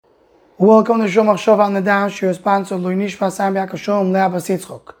Welcome to Shom Achshav on the Dash, your sponsor, Loinish Vasam Yakashom Le'Abbas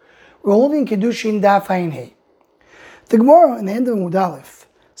Yitzchok. We're holding Kidushin Daf Ayin Hey. The Gemara in the end of Mudalef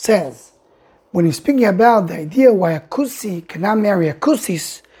says, when he's speaking about the idea why a Kusi cannot marry a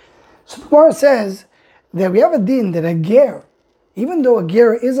Kusis, so the Gemara says that we have a din that a Ger, even though a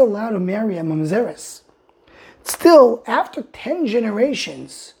Ger is allowed to marry a Mamzeres, still, after 10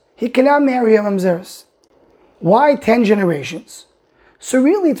 generations, he cannot marry a Mamzeres. Why 10 generations? So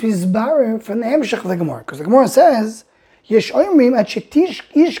really, it's Mizbarer from the Hemshech of the Gemara, because the Gemara says, Yesh oimrim at shetish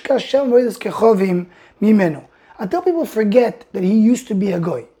ishka shem v'edes kechovim mimenu, until people forget that he used to be a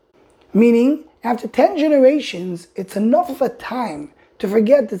goy. Meaning, after 10 generations, it's enough of a time to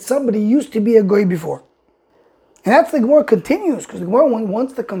forget that somebody used to be a goy before. And that's the Gemara continues, because the Gemara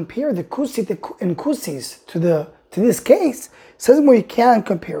wants to compare the kusi and kusis to this case. It says more you can't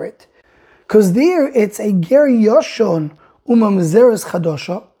compare it, because there it's a ger yoshon Mamzeres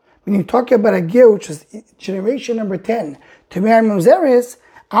chadosha. When you talk about a ger, which is generation number 10, to marry mamzeres,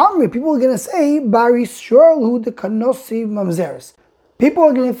 people are going to say bari shorlu de kanosi mamzeres. People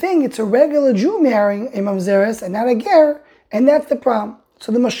are going to think it's a regular Jew marrying a mamzeres and not a ger, and that's the problem.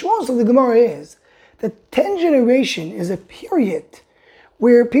 So the mashmos of the Gemara is that 10 generation is a period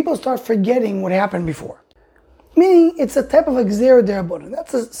where people start forgetting what happened before. Meaning it's a type of a gzera derabbanan.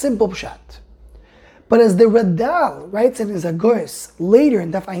 That's a simple pshat. But as the Radal writes in his Agoris later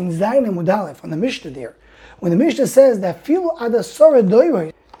in Daf Ayin Zayin and Mudalef on the Mishnah there, when the Mishnah says that Filu Adasora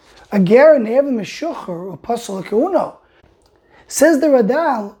Doiroi, a ger ne'ev meshucher or pasol keuno, says the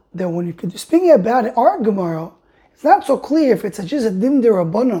Radal that when you're speaking about our Gemara, it's not so clear if it's just a din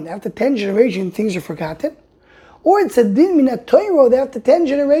derabanan after 10 generations things are forgotten, or it's a din minat Torah that after 10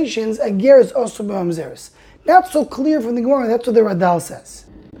 generations a ger is also b'mamzeres. Not so clear from the Gemara. That's what the Radal says.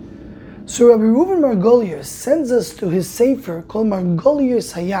 So Rabbi Reuven Margolius sends us to his sefer called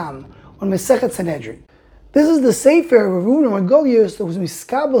Margolius Hayam on Mesechet Sanhedrin. This is the sefer of Rabbi Reuven Margolius that was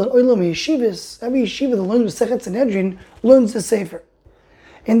miskabel and oilam yeshivas. Every yeshiva that learns Mesechet Sanhedrin learns the sefer.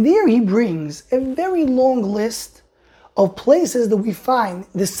 And there he brings a very long list of places that we find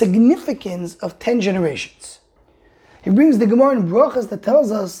the significance of 10 generations. He brings the Gemara in Brachas that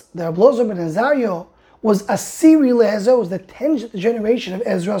tells us that Rabbi Elazar ben Azariah was Asiri Le'ezra, was the 10th generation of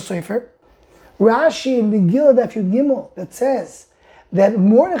Ezra's sefer. Rashi in Megillah Daf Yud Gimel that says that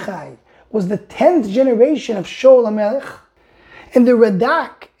Mordechai was the 10th generation of Shaul HaMelech, and the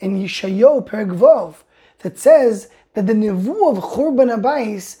Radak in Yeshayahu Perek Vav that says that the Nevuah of Churban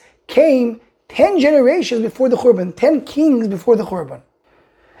Abayis came 10 generations before the Churban, 10 kings before the Churban.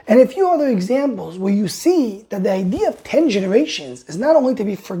 And a few other examples where you see that the idea of 10 generations is not only to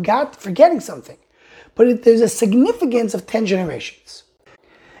be forgetting something, but there's a significance of 10 generations.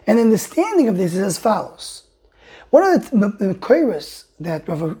 And the understanding of this is as follows. One of the Kairos that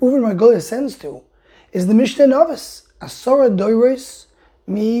Rav Reuven Margolius sends to is the Mishnah Novis. Asora doiros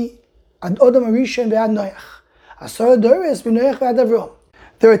mi ad Odom Arishon ve'ad Noach. Asora doiros mi Noach ve'ad Avrom.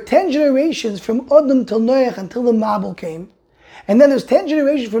 There are 10 generations from Odom till Noach until the Mabul came. And then there's 10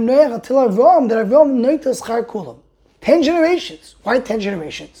 generations from Noach until Avrom, that Avrom noitas char kulam. 10 generations. Why 10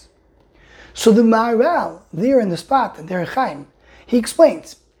 generations? So the Maharal, there in the spot, in Derech Chaim, he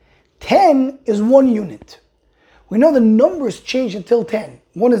explains, 10 is one unit. We know the numbers change until 10.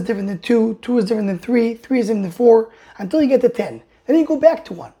 1 is different than 2, 2 is different than 3, 3 is different than 4, until you get to 10. Then you go back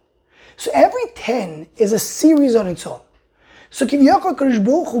to 1. So every 10 is a series on its own. So Kiviyachal Kadosh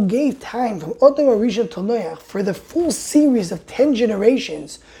Baruch Hu gave time from Odom Arishon till Noach for the full series of 10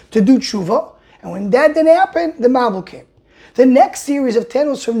 generations to do tshuva, and when that didn't happen, the Mabul came. The next series of 10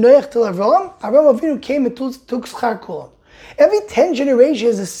 was from Noach till Avram. Avram Avinu came and took Schar Kulam. Every 10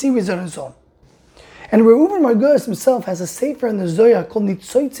 generations is a series on its own. And Reuven Margolius himself has a sefer in the Zohar called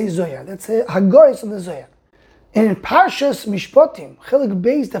Nitzotzei Zohar. That's a Haggaros of the Zohar. And in Parshas Mishpatim, Chelik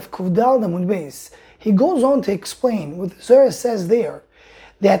Beis Daf Kuvdal Damud Beis, he goes on to explain what the Zohar says there,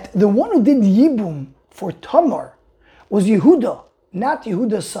 that the one who did Yibum for Tamar was Yehuda, not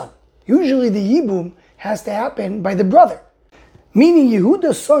Yehuda's son. Usually the Yibum has to happen by the brother. Meaning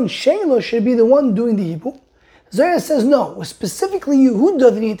Yehuda's son Shelah should be the one doing the Yibum. Zohar says no, it was specifically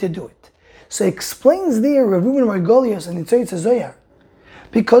Yehuda that needed to do it. So he explains there Rav Reuven Margolius and Nitzotzei Zohar,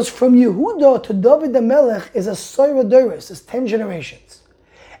 because from Yehuda to David the Melech is a Soira Doris, is 10 generations.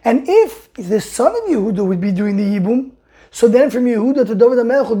 And if the son of Yehuda would be doing the Yibum, so then from Yehuda to David the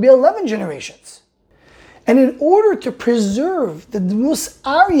Melech would be 11 generations. And in order to preserve the Dmus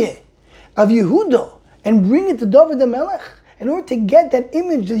Aryeh of Yehuda and bring it to David the Melech, in order to get that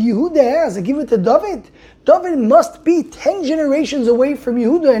image that Yehuda has and give it to David, David must be 10 generations away from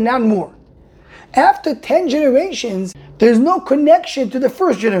Yehuda and not more. After 10 generations, There's no connection to the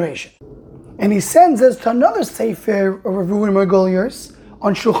first generation. And he sends us to another sefer of Revuin Margoliers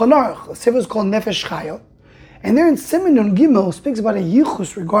on Shulchan Aruch. The sefer is called Nefesh Chaya. And there in Siman Nun Gimel speaks about a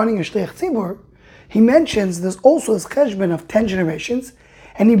yichus regarding a Shliach Tzibur. He mentions there's also this cheshbon of 10 generations,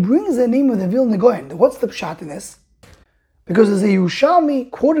 and he brings the name of the Vilna Gaon. What's the pshat in this? Because there's a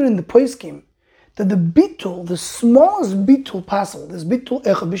Yerushalmi quoted in the Poskim that the bitul, the smallest bitul possible, this bitul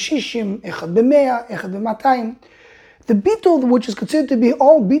echad b'shishim, echad b'mea, echad b'matayim, the bitul which is considered to be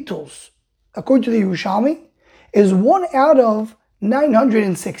all bituls, according to the Yerushalmi, is 1 out of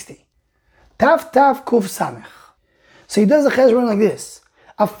 960. Taf taf kuf samech. So he does a cheshbon like this.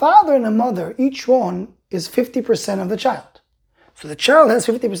 A father and a mother, each one is 50% of the child. So the child has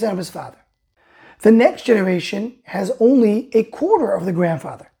 50% of his father. The next generation has only a quarter of the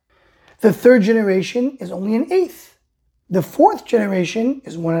grandfather. The third generation is only an eighth. The fourth generation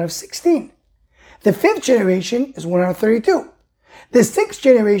is 1 out of 16. The fifth generation is 1 out of 32. The sixth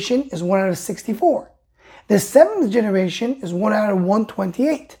generation is 1 out of 64. The seventh generation is 1 out of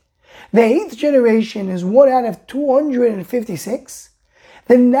 128. The eighth generation is 1 out of 256.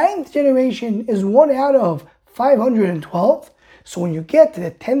 The ninth generation is 1 out of 512. So when you get to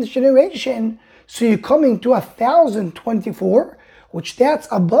the 10th generation, so you're coming to 1,024, which that's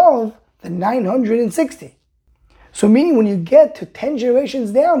above the 960. So meaning when you get to 10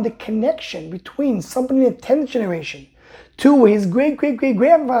 generations down, the connection between somebody in the 10th generation to his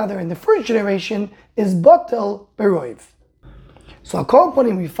great-great-great-grandfather in the first generation is batel beroiv. So I'll call upon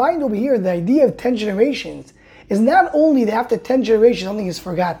him, we find over here the idea of 10 generations is not only that after 10 generations something is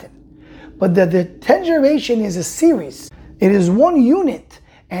forgotten, but that the 10 generation is a series. It is one unit.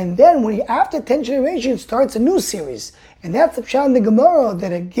 And then after 10 generations starts a new series. And that's the pshat in the Gemara,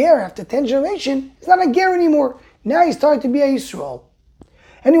 that a ger after 10 generations is not a ger anymore. Now he started to be a Yisrael.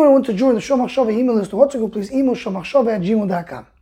 Anyone who wants to join the Shomach Shava email list to WhatsApp, please email shomachshava@gmail.com.